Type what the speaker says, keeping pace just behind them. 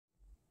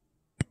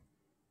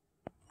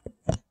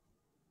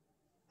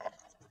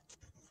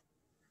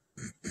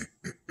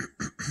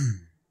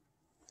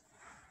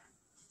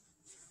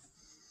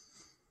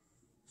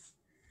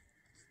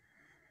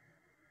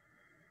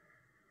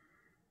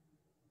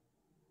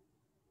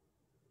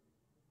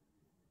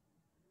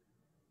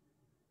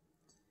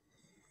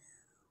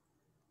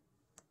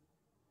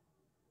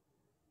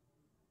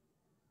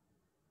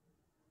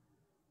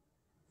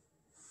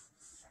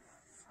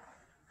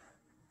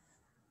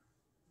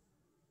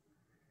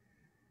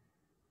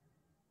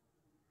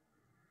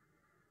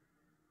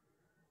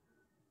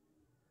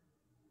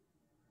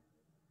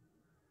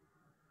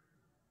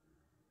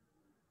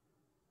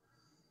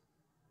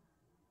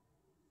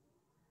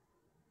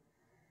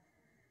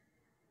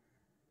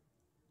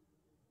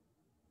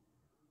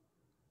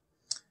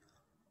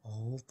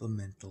All the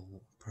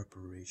mental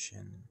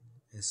preparation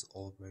is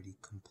already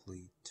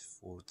complete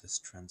for this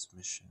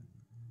transmission.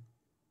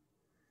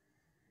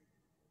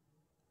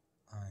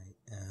 I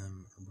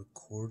am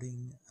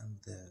recording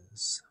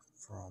this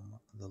from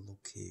the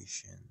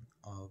location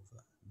of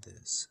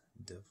this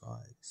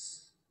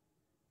device.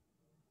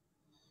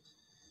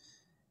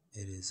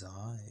 It is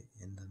I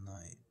in the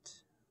night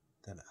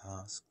that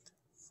asked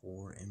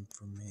for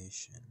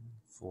information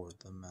for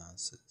the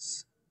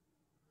masses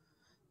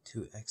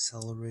to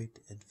accelerate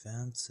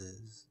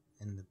advances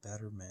in the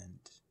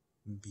betterment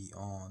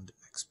beyond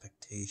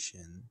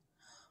expectation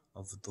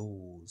of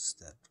those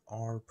that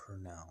are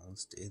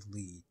pronounced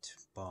elite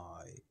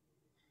by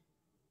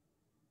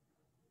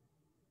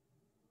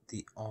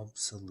the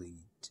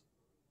obsolete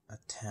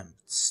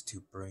attempts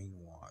to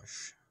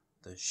brainwash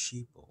the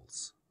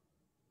sheeples.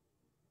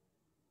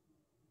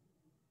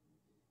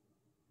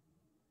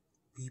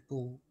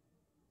 People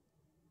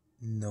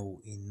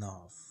know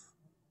enough.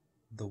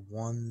 The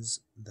ones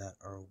that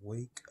are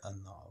awake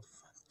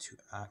enough to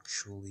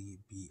actually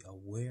be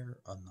aware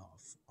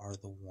enough are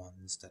the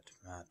ones that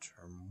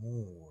matter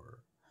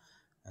more,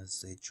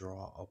 as they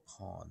draw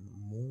upon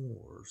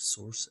more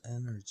source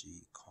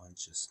energy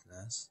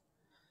consciousness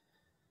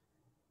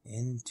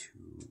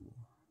into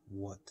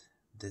what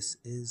this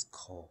is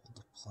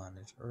called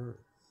planet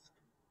Earth.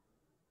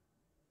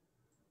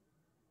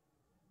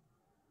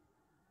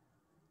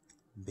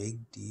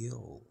 Big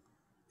deal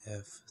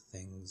if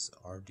things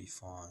are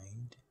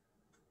defined,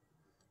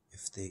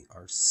 if they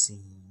are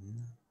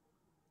seen.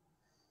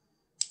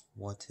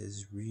 What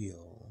is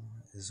real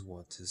is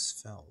what is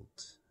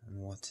felt, and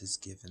what is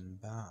given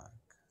back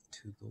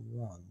to the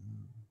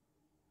one,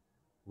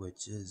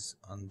 which is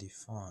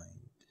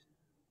undefined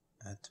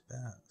at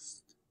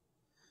best.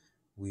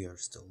 We are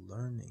still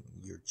learning.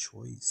 Your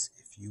choice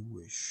if you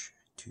wish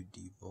to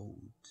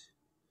devote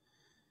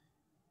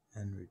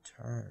and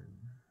return,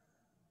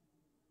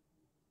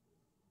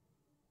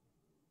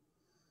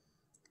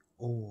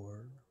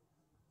 or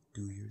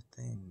do your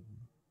thing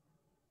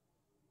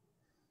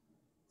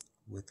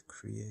with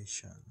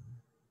creation.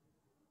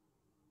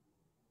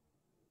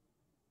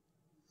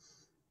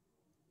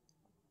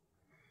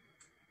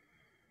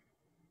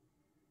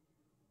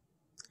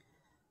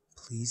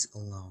 Please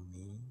allow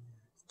me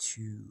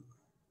to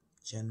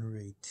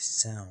generate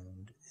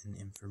sound and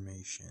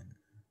information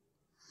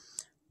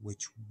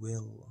which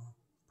will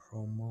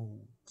promote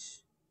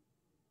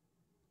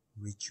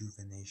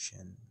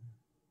rejuvenation,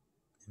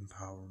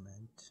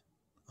 empowerment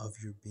of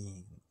your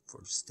being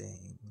for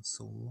staying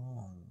so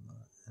long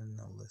and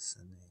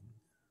listening.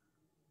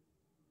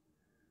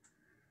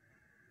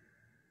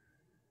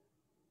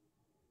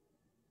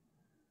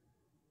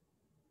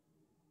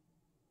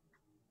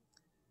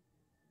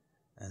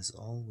 As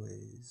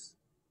always,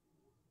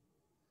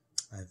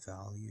 I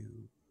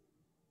value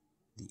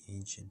the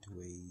ancient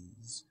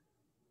ways,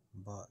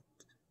 but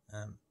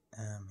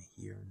am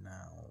here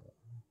now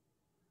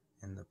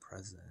in the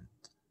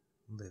present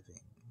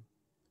living.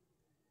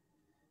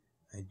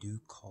 I do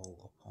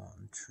call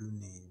upon true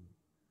name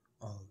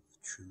of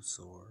true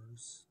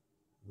source,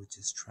 which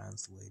is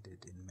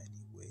translated in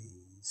many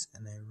ways,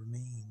 and I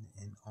remain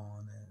in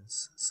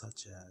honors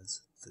such as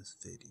this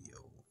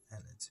video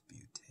and its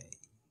beauty.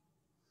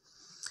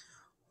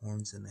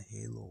 Horns and a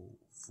halo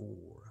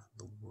for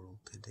the world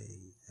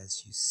today,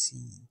 as you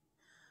see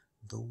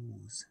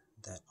those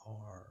that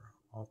are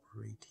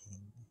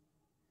operating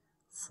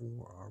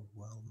for our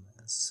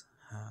wellness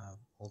have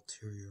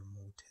ulterior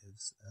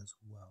motives as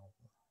well.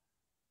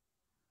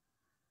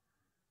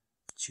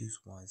 Choose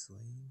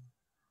wisely.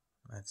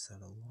 I've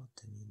said a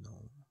lot and you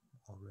know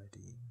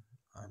already.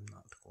 I'm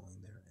not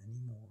going there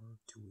anymore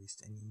to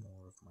waste any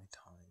more of my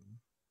time.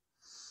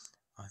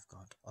 I've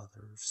got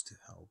others to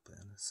help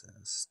and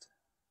assist.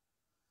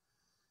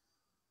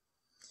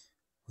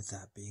 With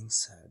that being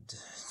said,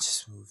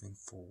 just moving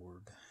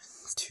forward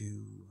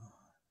to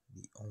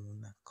the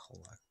own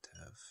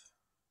collective.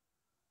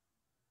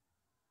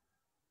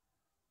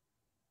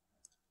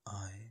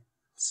 I,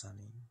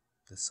 Sunny,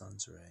 the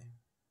sun's ray,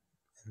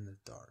 in the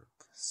dark,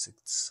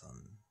 sixth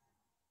sun.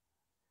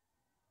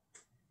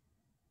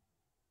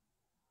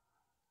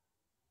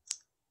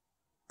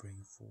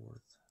 Bring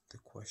forth the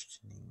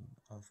questioning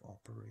of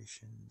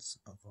operations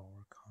of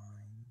our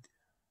kind.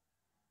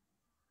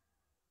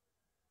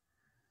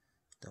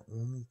 The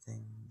only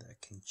thing that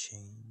can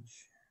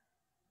change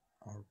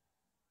our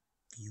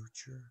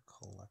future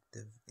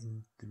collective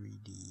in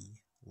 3D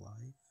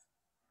life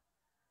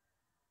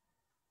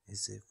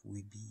is if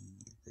we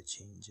be the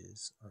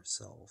changes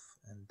ourselves,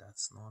 and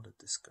that's not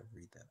a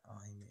discovery that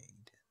I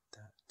made.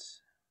 That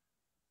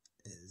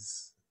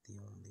is the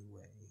only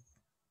way.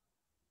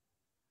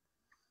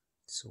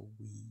 So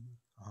we,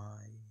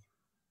 I,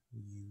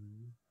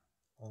 you,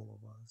 all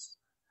of us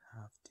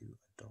have to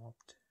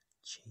adopt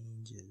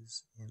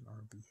changes in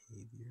our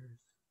behaviors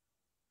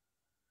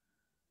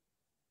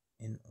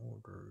in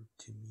order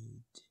to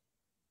meet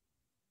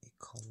a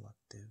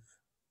collective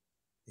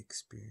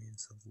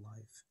experience of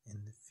life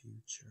in the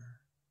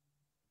future.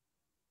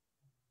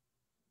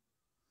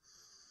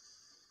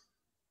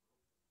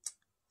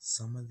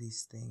 some of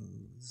these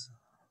things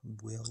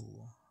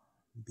will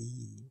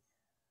be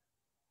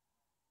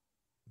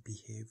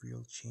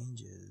behavioral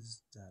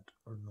changes that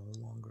are no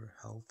longer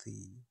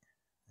healthy,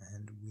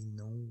 and we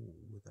know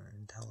with our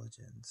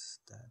intelligence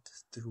that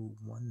through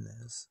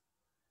oneness,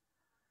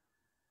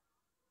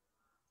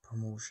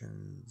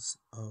 promotions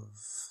of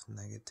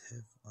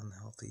negative,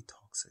 unhealthy,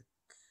 toxic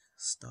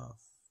stuff,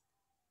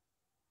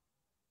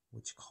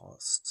 which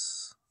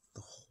costs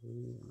the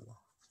whole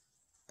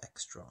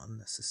extra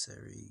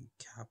unnecessary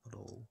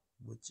capital,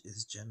 which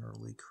is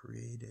generally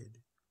created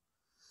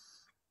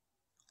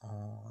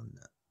on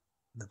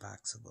the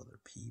backs of other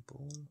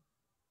people,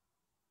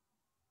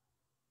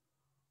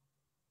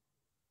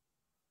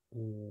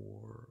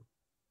 or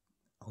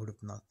out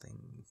of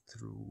nothing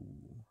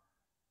through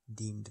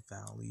deemed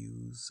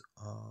values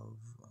of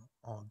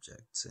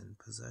objects and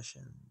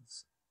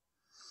possessions,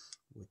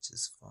 which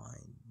is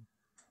fine.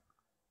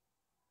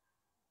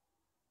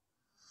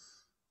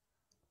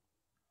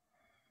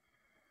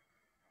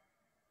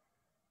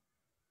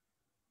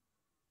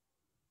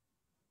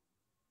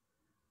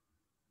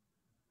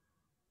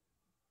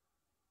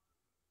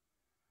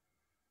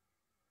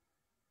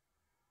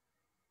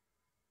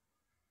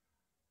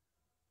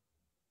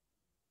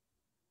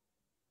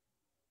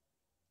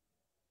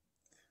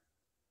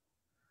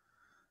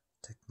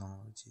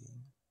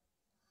 Technology.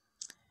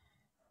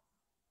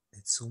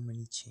 It's so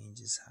many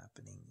changes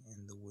happening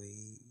in the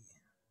way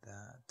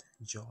that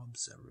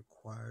jobs that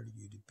required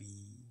you to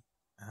be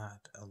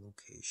at a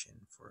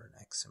location for an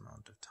X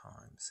amount of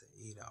time, say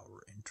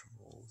 8-hour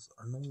intervals,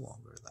 are no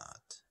longer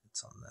that.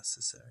 It's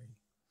unnecessary.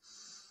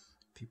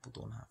 People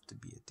don't have to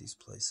be at these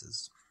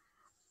places.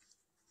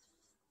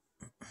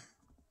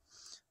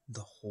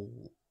 The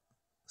whole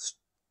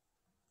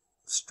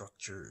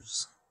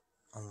structures,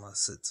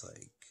 unless it's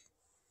like,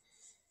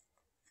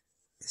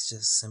 it's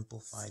just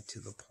simplified to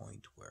the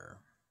point where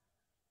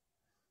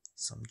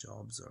some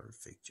jobs are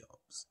fake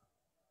jobs.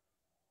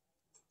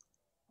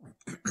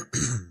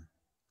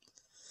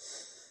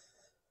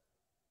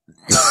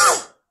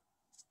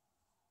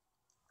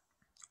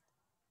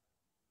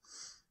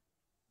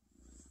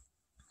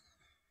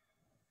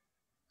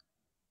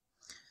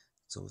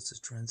 So it's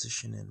a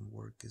transition in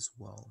work as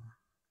well.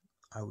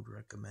 I would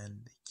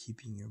recommend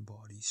keeping your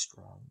body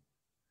strong.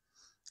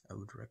 I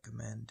would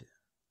recommend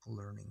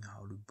learning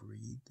how to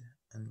breathe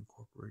and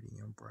incorporating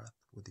your breath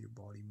with your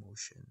body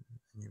motion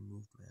and your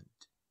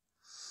movement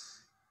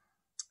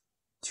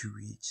to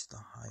reach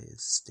the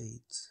highest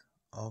state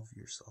of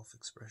your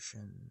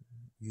self-expression.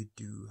 You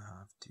do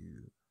have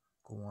to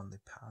go on the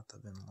path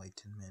of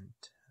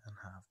enlightenment and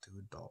have to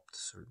adopt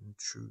certain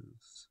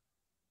truths.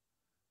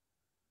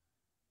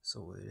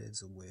 So it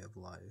is a way of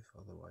life,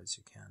 otherwise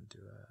you can't do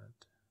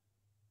it.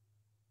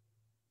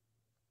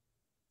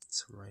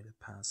 It's a rite of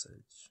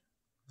passage.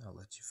 I'll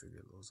let you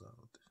figure those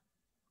out.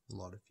 A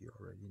lot of you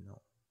already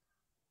know.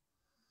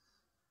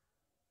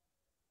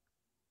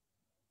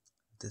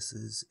 This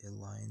is a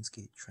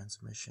Lionsgate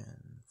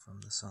transmission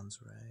from the sun's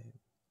ray.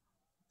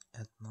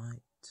 At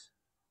night,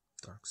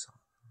 dark sun,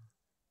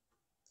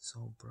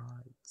 so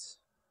bright.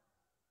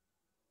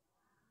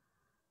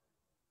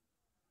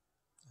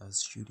 I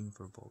was shooting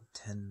for about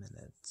 10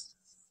 minutes.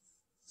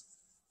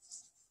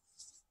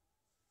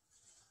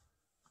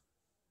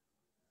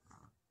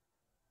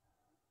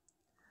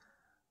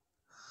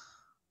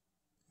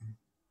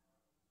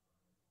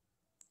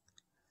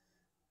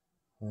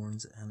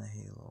 Horns and a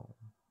halo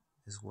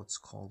is what's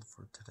called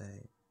for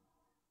today,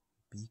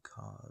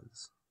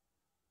 because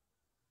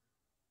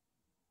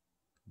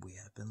we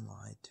have been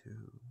lied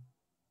to,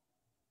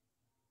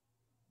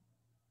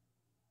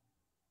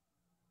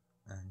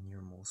 and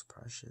your most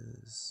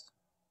precious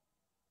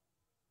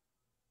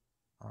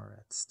are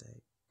at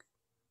stake.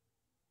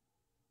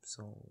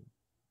 So,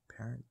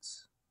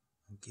 parents,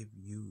 I'll give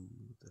you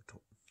the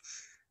torch.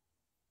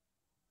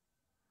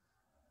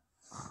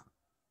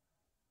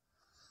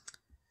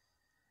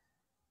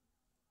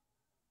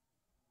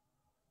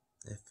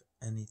 If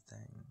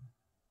anything,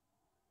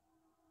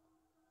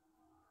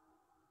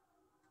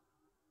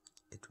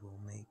 it will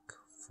make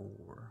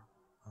for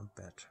a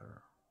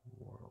better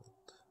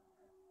world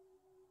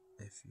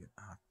if you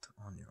act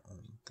on your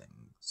own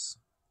things.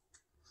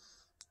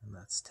 And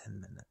that's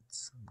 10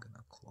 minutes. I'm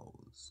gonna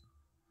close.